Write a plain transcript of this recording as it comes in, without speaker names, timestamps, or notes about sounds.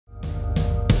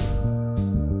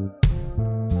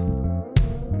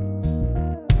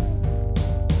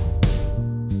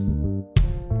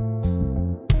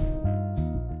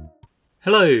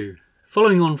Hello!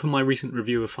 Following on from my recent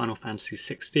review of Final Fantasy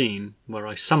XVI, where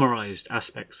I summarised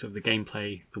aspects of the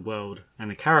gameplay, the world,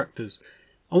 and the characters,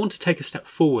 I want to take a step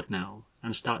forward now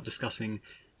and start discussing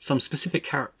some specific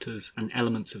characters and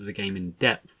elements of the game in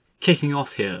depth, kicking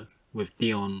off here with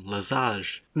Dion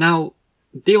Lesage. Now,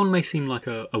 Dion may seem like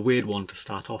a weird one to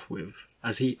start off with,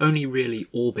 as he only really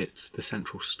orbits the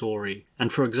central story,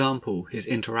 and for example, his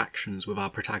interactions with our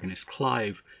protagonist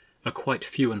Clive are quite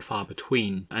few and far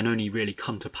between, and only really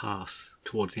come to pass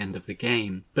towards the end of the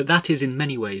game. But that is in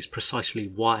many ways precisely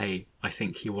why I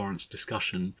think he warrants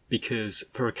discussion, because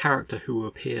for a character who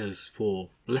appears for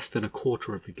less than a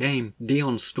quarter of the game,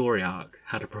 Dion's story arc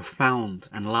had a profound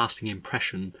and lasting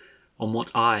impression on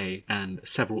what I and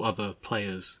several other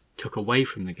players took away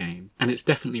from the game, and it's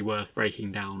definitely worth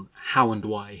breaking down how and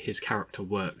why his character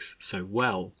works so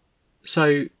well.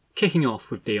 So, kicking off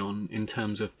with Dion in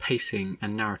terms of pacing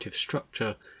and narrative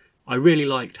structure, I really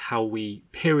liked how we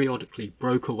periodically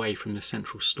broke away from the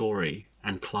central story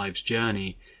and Clive's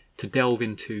journey to delve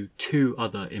into two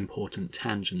other important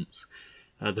tangents.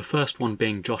 The first one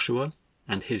being Joshua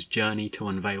and his journey to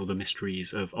unveil the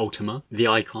mysteries of Ultima, the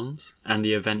icons, and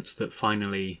the events that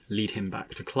finally lead him back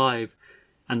to Clive,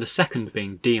 and the second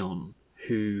being Dion,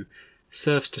 who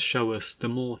serves to show us the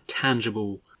more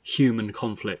tangible human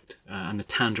conflict and the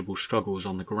tangible struggles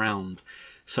on the ground,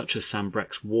 such as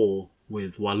Sanbreque's war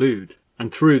with Waloed.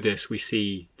 And through this we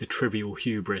see the trivial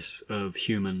hubris of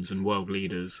humans and world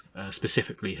leaders,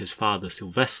 specifically his father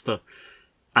Sylvestre,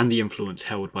 and the influence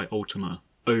held by Ultima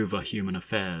over human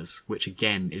affairs, which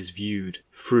again is viewed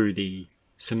through the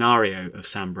scenario of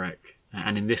Sanbreque,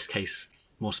 and in this case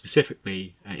more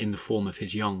specifically in the form of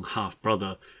his young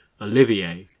half-brother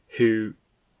Olivier, who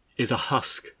is a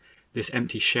husk, this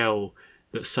empty shell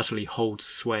that subtly holds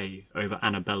sway over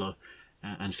Annabella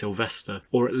and Sylvestre,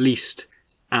 or at least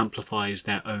amplifies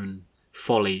their own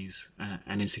follies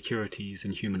and insecurities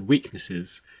and human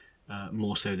weaknesses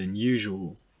more so than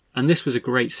usual. And this was a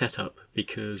great setup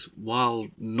because while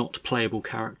not playable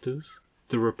characters,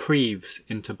 the reprieves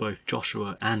into both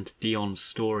Joshua and Dion's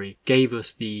story gave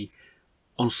us the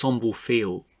ensemble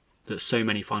feel that so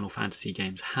many Final Fantasy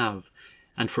games have.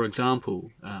 And for example,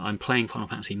 I'm playing Final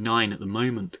Fantasy IX at the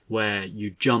moment, where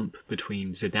you jump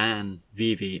between Zidane,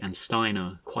 Vivi and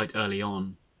Steiner quite early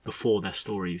on, before their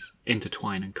stories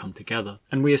intertwine and come together.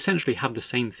 And we essentially have the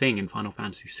same thing in Final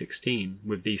Fantasy XVI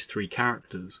with these three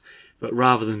characters, but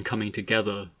rather than coming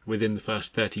together within the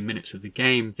first 30 minutes of the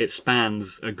game, it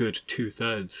spans a good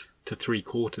 2/3 to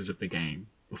 3/4 of the game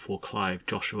before Clive,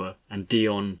 Joshua and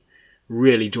Dion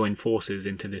really join forces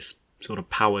into this sort of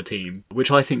power team, which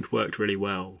I think worked really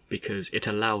well because it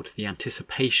allowed the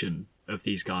anticipation of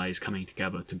these guys coming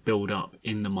together to build up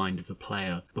in the mind of the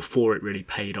player before it really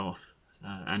paid off,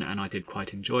 and I did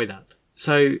quite enjoy that.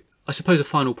 So I suppose a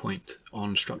final point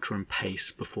on structure and pace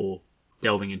before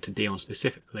delving into Dion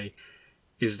specifically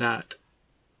is that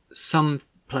some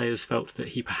players felt that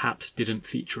he perhaps didn't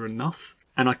feature enough,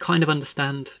 and I kind of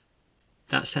understand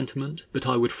that sentiment, but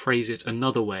I would phrase it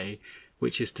another way,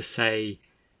 which is to say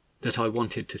that I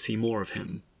wanted to see more of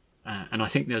him. And I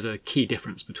think there's a key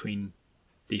difference between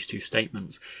these two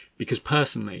statements, because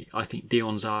personally I think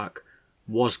Dion's arc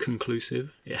was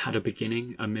conclusive. It had a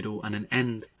beginning, a middle and an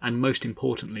end, and most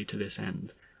importantly to this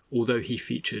end, although he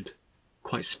featured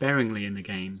quite sparingly in the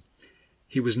game,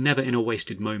 he was never in a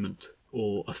wasted moment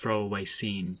or a throwaway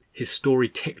scene. His story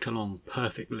ticked along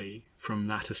perfectly from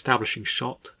that establishing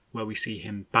shot where we see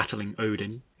him battling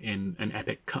Odin in an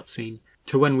epic cutscene,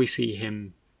 to when we see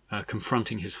him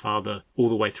confronting his father, all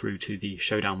the way through to the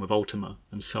showdown with Ultima,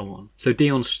 and so on. So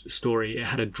Dion's story, it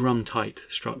had a drum-tight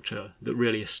structure that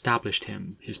really established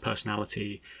him, his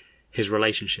personality, his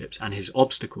relationships, and his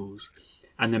obstacles,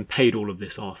 and then paid all of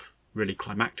this off really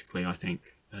climactically, I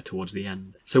think, towards the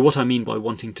end. So what I mean by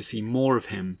wanting to see more of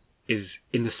him is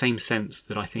in the same sense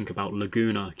that I think about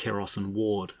Laguna, Kiros, and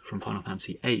Ward from Final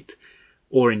Fantasy VIII,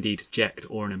 or indeed Jecht,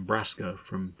 Orin, and Braska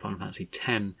from Final Fantasy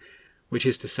X, which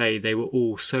is to say they were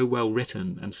all so well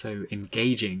written and so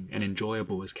engaging and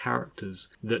enjoyable as characters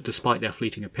that despite their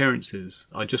fleeting appearances,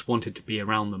 I just wanted to be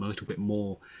around them a little bit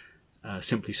more,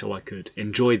 simply so I could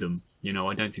enjoy them. You know,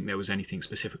 I don't think there was anything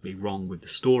specifically wrong with the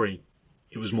story.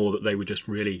 It was more that they were just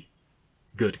really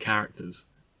good characters.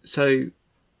 So,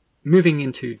 moving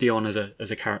into Dion as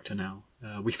a character now,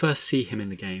 we first see him in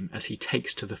the game as he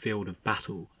takes to the field of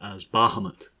battle as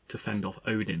Bahamut to fend off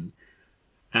Odin.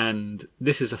 And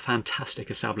this is a fantastic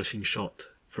establishing shot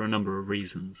for a number of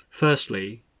reasons.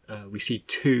 Firstly, we see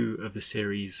two of the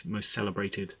series' most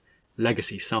celebrated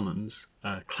legacy summons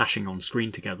clashing on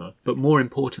screen together. But more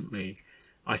importantly,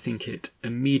 I think it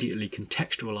immediately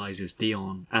contextualises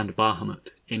Dion and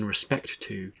Bahamut in respect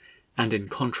to and in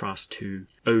contrast to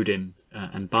Odin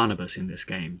and Barnabus in this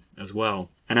game as well.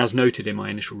 And as noted in my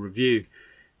initial review,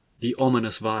 the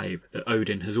ominous vibe that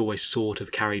Odin has always sort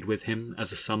of carried with him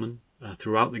as a summon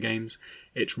throughout the games,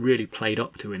 it's really played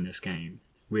up to in this game,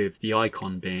 with the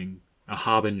icon being a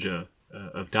harbinger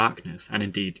of darkness, and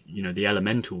indeed, the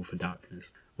elemental for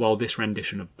darkness, while this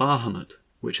rendition of Bahamut,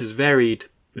 which has varied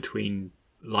between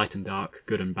light and dark,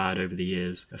 good and bad over the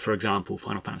years. For example,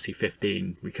 Final Fantasy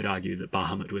XV, we could argue that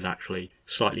Bahamut was actually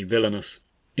slightly villainous.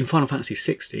 In Final Fantasy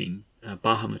XVI,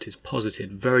 Bahamut is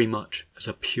posited very much as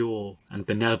a pure and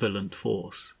benevolent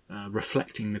force,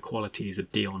 reflecting the qualities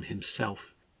of Dion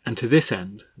himself. And to this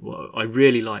end, I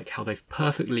really like how they've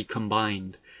perfectly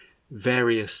combined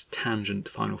various tangent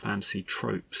Final Fantasy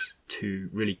tropes to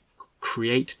really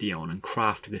create Dion and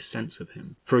craft this sense of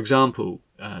him. For example,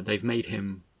 they've made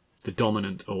him the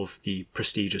dominant of the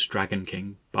prestigious Dragon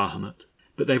King, Bahamut,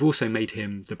 but they've also made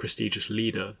him the prestigious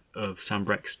leader of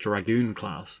Sanbreque's Dragoon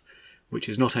class, which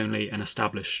is not only an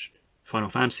established Final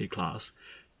Fantasy class,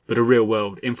 but a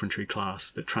real-world infantry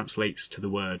class that translates to the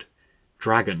word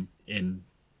dragon in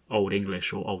Old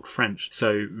English or Old French,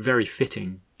 so very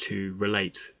fitting to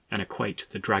relate and equate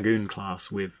the Dragoon class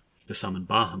with the summon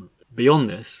Bahamut. Beyond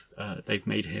this, they've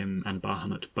made him and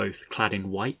Bahamut both clad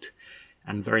in white,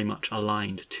 and very much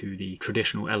aligned to the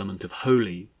traditional element of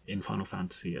holy in Final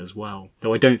Fantasy as well,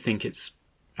 though I don't think it's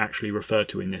actually referred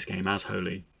to in this game as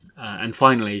holy. And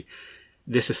finally,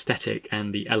 this aesthetic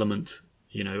and the element,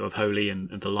 of holy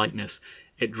and the lightness,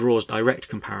 it draws direct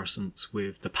comparisons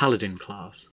with the Paladin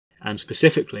class. And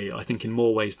specifically, I think in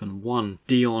more ways than one,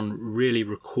 Dion really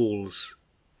recalls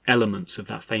elements of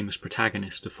that famous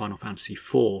protagonist of Final Fantasy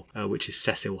IV, which is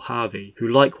Cecil Harvey, who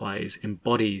likewise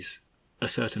embodies a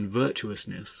certain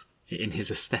virtuousness in his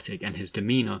aesthetic and his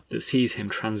demeanour that sees him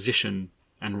transition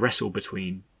and wrestle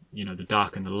between, the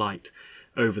dark and the light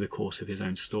over the course of his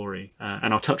own story.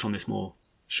 And I'll touch on this more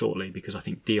shortly because I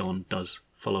think Dion does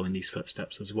follow in these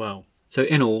footsteps as well. So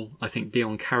in all, I think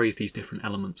Dion carries these different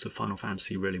elements of Final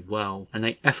Fantasy really well, and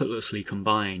they effortlessly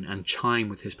combine and chime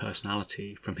with his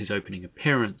personality from his opening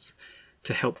appearance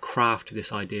to help craft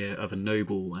this idea of a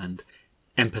noble and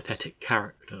empathetic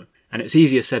character. And it's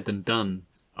easier said than done,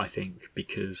 I think,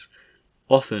 because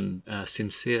often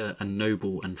sincere and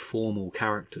noble and formal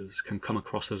characters can come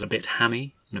across as a bit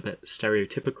hammy and a bit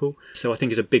stereotypical. So I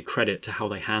think it's a big credit to how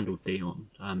they handled Dion.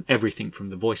 Everything from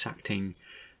the voice acting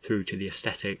through to the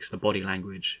aesthetics, the body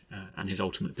language, and his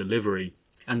ultimate delivery,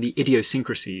 and the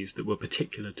idiosyncrasies that were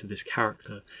particular to this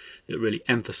character that really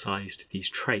emphasised these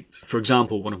traits. For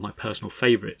example, one of my personal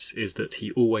favourites is that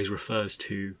he always refers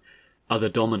to other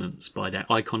dominants by their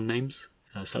icon names,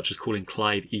 such as calling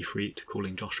Clive Ifrit,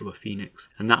 calling Joshua Phoenix,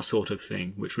 and that sort of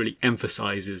thing, which really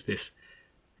emphasises this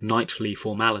knightly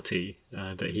formality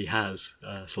that he has,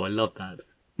 so I love that.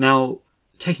 Now,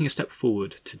 taking a step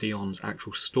forward to Dion's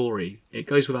actual story, it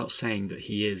goes without saying that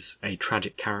he is a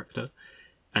tragic character,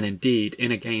 and indeed,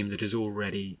 in a game that is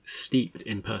already steeped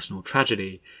in personal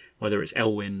tragedy, whether it's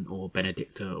Elwyn or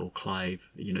Benedicta or Clive,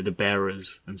 the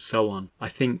bearers and so on, I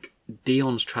think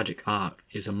Dion's tragic arc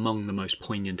is among the most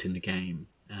poignant in the game,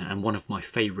 and one of my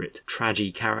favourite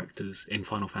tragi characters in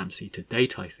Final Fantasy to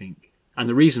date, I think. And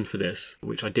the reason for this,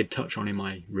 which I did touch on in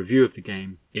my review of the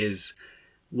game, is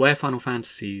where Final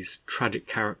Fantasy's tragic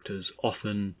characters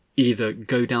often either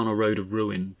go down a road of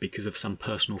ruin because of some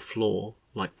personal flaw,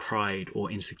 like pride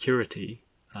or insecurity,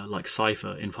 like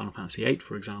Cypher in Final Fantasy VIII,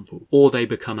 for example, or they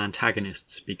become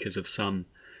antagonists because of some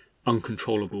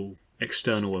uncontrollable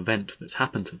external event that's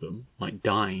happened to them, like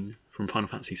dying from Final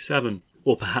Fantasy VII,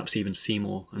 or perhaps even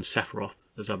Seymour and Sephiroth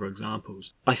as other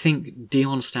examples. I think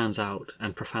Dion stands out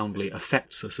and profoundly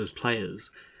affects us as players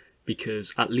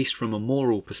because, at least from a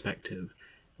moral perspective,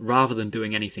 rather than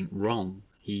doing anything wrong,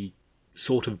 he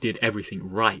sort of did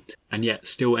everything right, and yet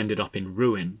still ended up in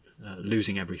ruin,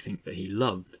 losing everything that he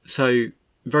loved. So,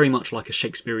 very much like a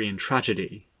Shakesperian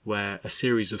tragedy, where a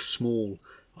series of small,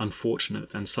 unfortunate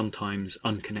and sometimes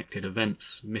unconnected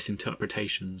events,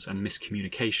 misinterpretations and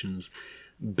miscommunications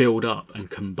build up and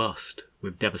combust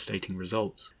with devastating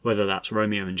results. Whether that's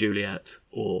Romeo and Juliet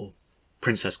or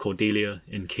Princess Cordelia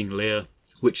in King Lear,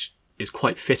 which is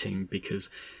quite fitting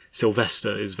because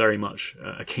Sylvestre is very much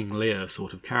a King Lear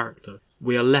sort of character.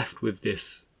 We are left with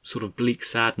this sort of bleak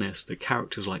sadness that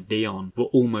characters like Dion were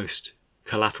almost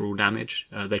collateral damage.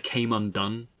 They came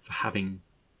undone for having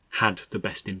had the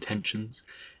best intentions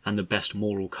and the best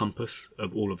moral compass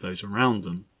of all of those around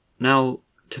them. Now,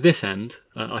 to this end,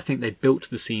 I think they built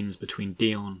the scenes between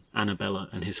Dion, Annabella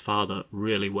and his father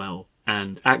really well.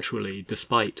 And actually,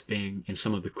 despite being in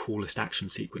some of the coolest action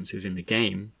sequences in the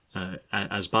game,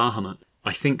 as Bahamut,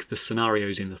 I think the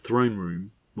scenarios in the throne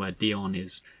room, where Dion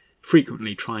is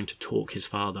frequently trying to talk his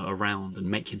father around and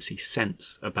make him see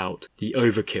sense about the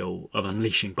overkill of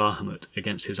unleashing Bahamut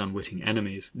against his unwitting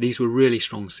enemies, these were really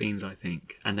strong scenes, I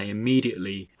think, and they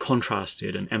immediately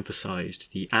contrasted and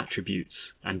emphasised the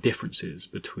attributes and differences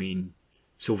between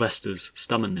Sylvestre's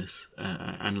stubbornness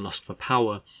and lust for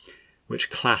power,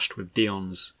 which clashed with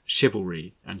Dion's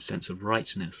chivalry and sense of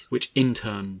rightness, which in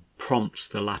turn prompts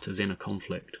the latter's inner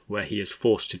conflict, where he is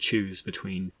forced to choose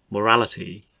between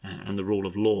morality and the rule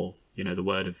of law, the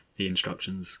word of the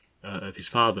instructions of his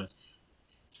father.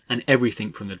 And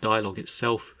everything from the dialogue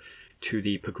itself to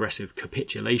the progressive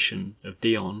capitulation of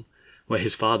Dion, where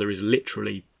his father is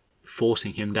literally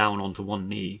forcing him down onto one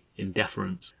knee in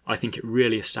deference. I think it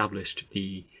really established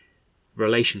the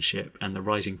relationship and the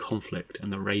rising conflict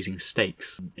and the raising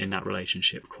stakes in that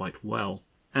relationship quite well.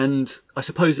 And I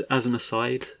suppose as an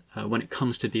aside, when it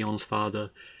comes to Dion's father,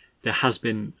 there has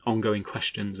been ongoing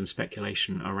questions and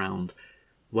speculation around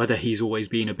whether he's always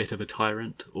been a bit of a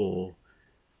tyrant or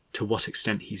to what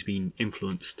extent he's been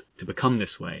influenced to become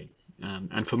this way.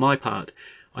 And for my part,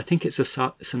 I think it's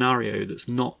a scenario that's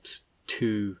not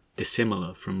too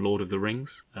dissimilar from Lord of the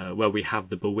Rings, where we have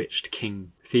the bewitched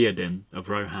King Theoden of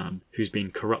Rohan, who's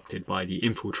been corrupted by the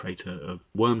infiltrator of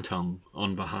Wormtongue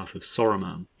on behalf of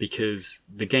Saruman, because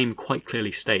the game quite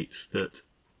clearly states that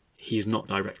he's not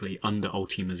directly under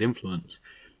Ultima's influence,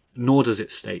 nor does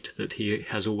it state that he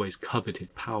has always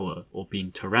coveted power or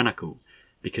been tyrannical,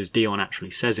 because Dion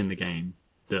actually says in the game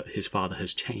that his father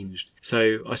has changed.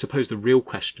 So I suppose the real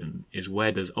question is,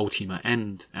 where does Ultima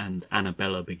end and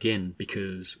Annabella begin?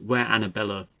 Because where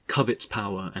Annabella covets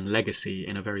power and legacy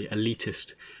in a very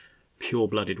elitist,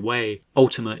 pure-blooded way,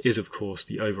 Ultima is of course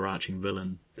the overarching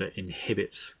villain that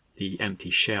inhibits the empty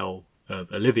shell of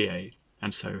Olivier,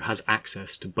 and so has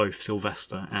access to both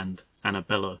Sylvestre and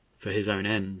Annabella for his own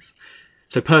ends.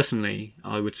 So personally,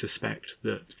 I would suspect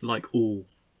that, like all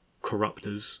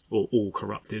corruptors, or all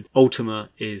corrupted, Ultima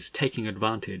is taking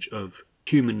advantage of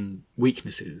human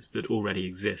weaknesses that already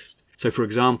exist. So for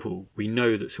example, we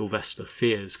know that Sylvestre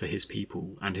fears for his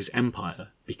people and his empire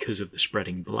because of the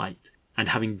spreading blight, and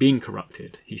having been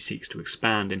corrupted, he seeks to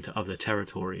expand into other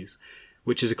territories,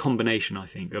 which is a combination, I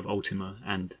think, of Ultima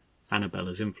and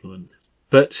Annabella's influence.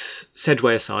 But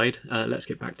segue aside, let's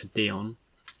get back to Dion,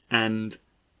 and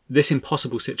this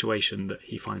impossible situation that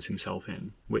he finds himself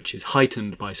in, which is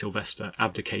heightened by Sylvestre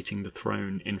abdicating the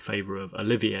throne in favour of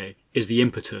Olivier, is the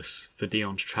impetus for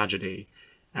Dion's tragedy,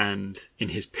 and in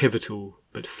his pivotal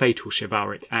but fatal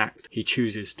chivalric act, he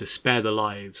chooses to spare the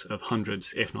lives of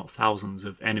hundreds, if not thousands,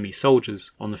 of enemy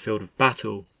soldiers on the field of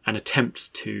battle, and attempts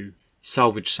to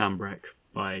salvage Sanbreque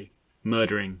by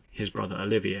murdering his brother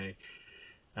Olivier,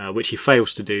 which he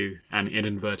fails to do and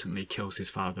inadvertently kills his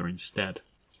father instead.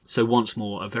 So once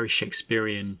more, a very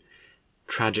Shakespearean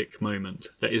tragic moment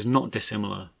that is not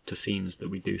dissimilar to scenes that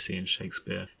we do see in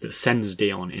Shakespeare, that sends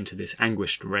Dion into this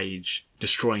anguished rage,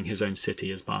 destroying his own city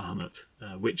as Bahamut,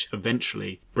 which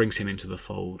eventually brings him into the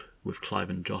fold with Clive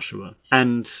and Joshua.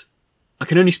 And I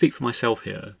can only speak for myself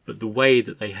here, but the way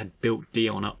that they had built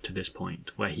Dion up to this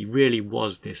point, where he really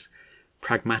was this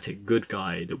pragmatic good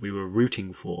guy that we were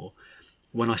rooting for,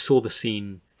 when I saw the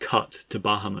scene cut to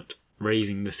Bahamut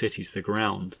razing the city to the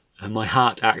ground, and my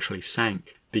heart actually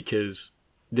sank, because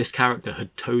this character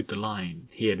had towed the line.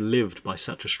 He had lived by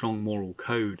such a strong moral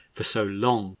code for so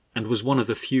long, and was one of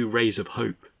the few rays of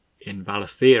hope in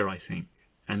Valisthea, I think,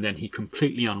 and then he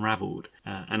completely unravelled,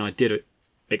 and I did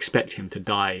expect him to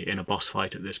die in a boss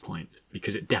fight at this point,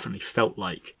 because it definitely felt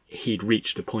like he'd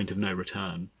reached a point of no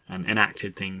return and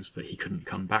enacted things that he couldn't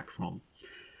come back from.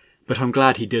 But I'm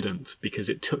glad he didn't, because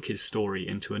it took his story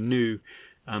into a new,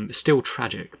 still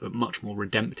tragic, but much more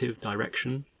redemptive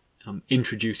direction,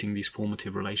 introducing these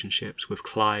formative relationships with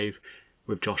Clive,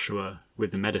 with Joshua,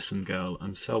 with the medicine girl,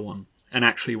 and so on. And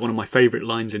actually, one of my favourite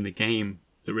lines in the game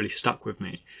that really stuck with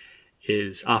me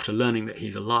is, after learning that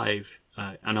he's alive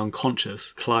and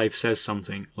unconscious, Clive says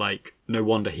something like, "No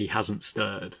wonder he hasn't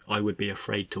stirred, I would be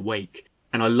afraid to wake."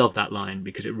 And I love that line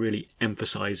because it really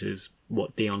emphasises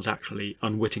what Dion's actually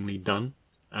unwittingly done,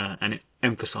 and it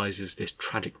emphasises this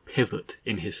tragic pivot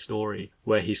in his story,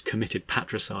 where he's committed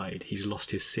patricide, he's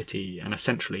lost his city, and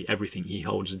essentially everything he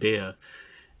holds dear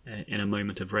in a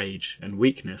moment of rage and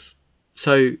weakness.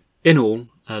 So, in all,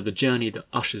 the journey that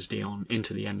ushers Dion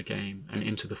into the endgame and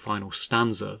into the final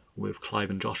stanza with Clive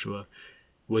and Joshua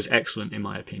was excellent in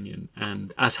my opinion,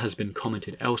 and as has been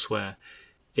commented elsewhere,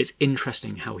 it's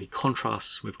interesting how he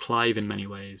contrasts with Clive in many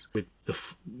ways, with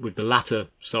the latter,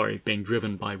 being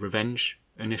driven by revenge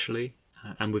initially,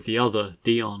 and with the other,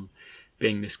 Dion,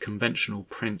 being this conventional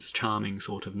Prince Charming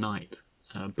sort of knight.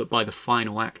 But by the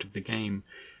final act of the game,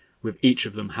 with each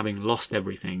of them having lost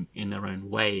everything in their own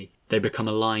way, they become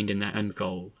aligned in their end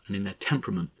goal and in their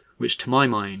temperament, which to my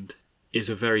mind is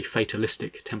a very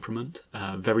fatalistic temperament,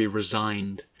 very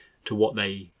resigned to what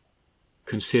they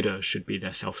consider should be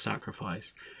their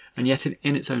self-sacrifice, and yet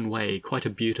in its own way quite a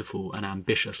beautiful and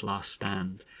ambitious last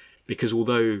stand, because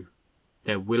although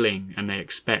they're willing and they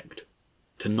expect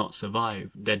to not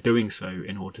survive, they're doing so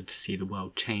in order to see the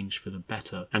world change for the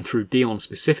better. And through Dion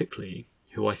specifically,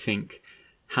 who I think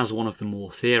has one of the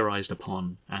more theorised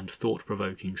upon and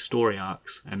thought-provoking story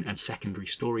arcs and secondary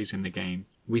stories in the game,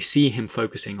 we see him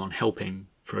focusing on helping,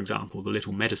 for example, the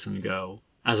little medicine girl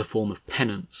as a form of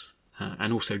penance,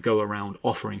 and also go around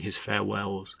offering his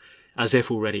farewells as if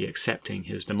already accepting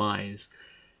his demise.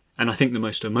 And I think the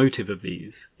most emotive of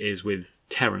these is with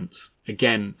Terence.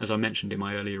 Again, as I mentioned in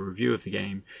my earlier review of the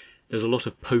game, there's a lot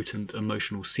of potent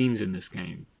emotional scenes in this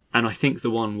game. And I think the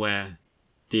one where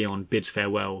Dion bids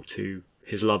farewell to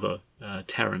his lover,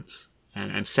 Terence,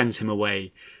 and sends him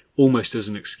away almost as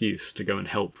an excuse to go and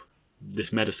help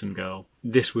this medicine girl,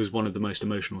 this was one of the most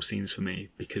emotional scenes for me,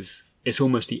 because it's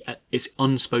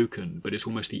unspoken, but it's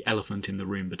almost the elephant in the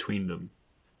room between them,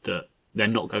 that they're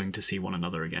not going to see one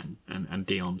another again, and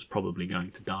Dion's probably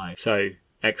going to die. So,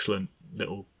 excellent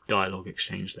little dialogue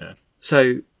exchange there.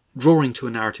 So, drawing to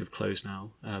a narrative close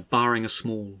now, barring a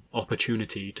small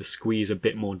opportunity to squeeze a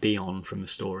bit more Dion from the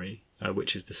story,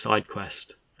 which is the side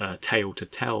quest, Tale to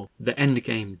Tell, the end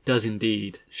game does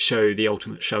indeed show the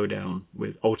ultimate showdown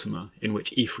with Ultima, in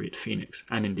which Ifrit, Phoenix,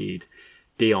 and indeed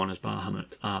Dion as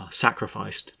Bahamut are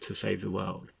sacrificed to save the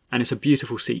world. And it's a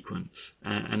beautiful sequence,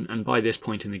 and by this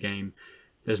point in the game,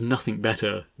 there's nothing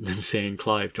better than seeing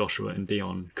Clive, Joshua and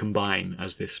Dion combine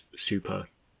as this super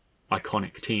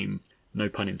iconic team, no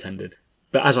pun intended.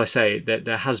 But as I say,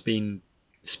 there has been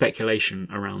speculation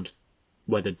around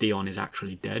whether Dion is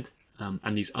actually dead,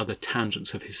 and these other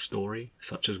tangents of his story,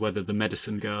 such as whether the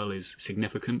medicine girl is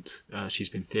significant. She's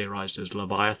been theorised as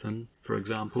Leviathan, for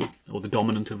example, or the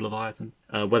dominant of Leviathan,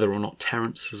 whether or not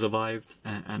Terence has survived,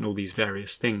 and all these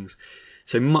various things.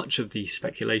 So much of the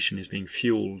speculation is being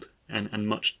fuelled, and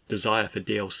much desire for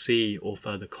DLC or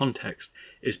further context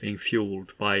is being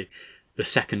fuelled by the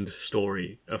second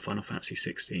story of Final Fantasy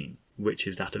XVI, which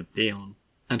is that of Dion.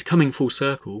 And coming full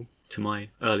circle to my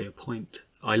earlier point,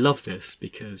 I love this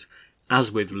because,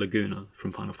 as with Laguna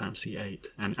from Final Fantasy VIII,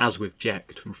 and as with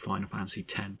Jecht from Final Fantasy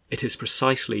X, it is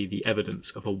precisely the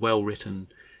evidence of a well-written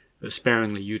but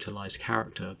sparingly utilised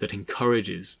character that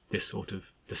encourages this sort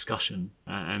of discussion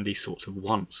and these sorts of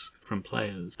wants from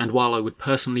players. And while I would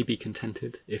personally be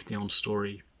contented if Dion's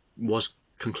story was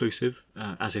conclusive,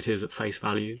 as it is at face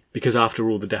value, because after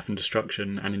all the death and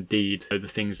destruction, and indeed the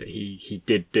things that he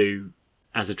did do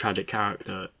as a tragic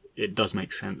character, it does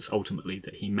make sense ultimately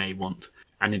that he may want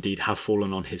and indeed have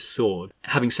fallen on his sword.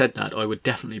 Having said that, I would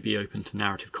definitely be open to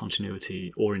narrative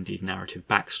continuity or indeed narrative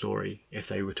backstory if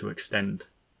they were to extend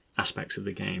aspects of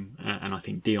the game, and I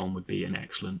think Dion would be an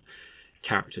excellent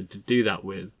character to do that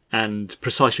with. And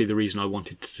precisely the reason I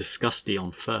wanted to discuss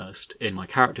Dion first in my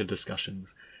character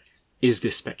discussions is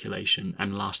this speculation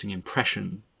and lasting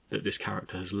impression that this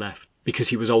character has left, because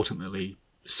he was ultimately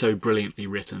so brilliantly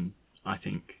written, I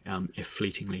think, if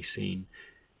fleetingly seen,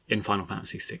 in Final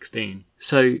Fantasy XVI.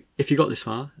 So if you got this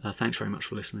far, thanks very much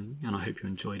for listening, and I hope you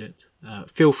enjoyed it.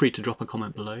 Feel free to drop a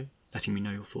comment below, letting me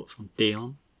know your thoughts on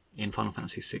Dion in Final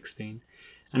Fantasy XVI.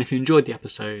 And if you enjoyed the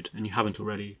episode and you haven't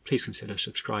already, please consider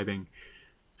subscribing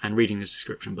and reading the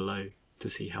description below to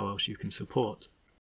see how else you can support.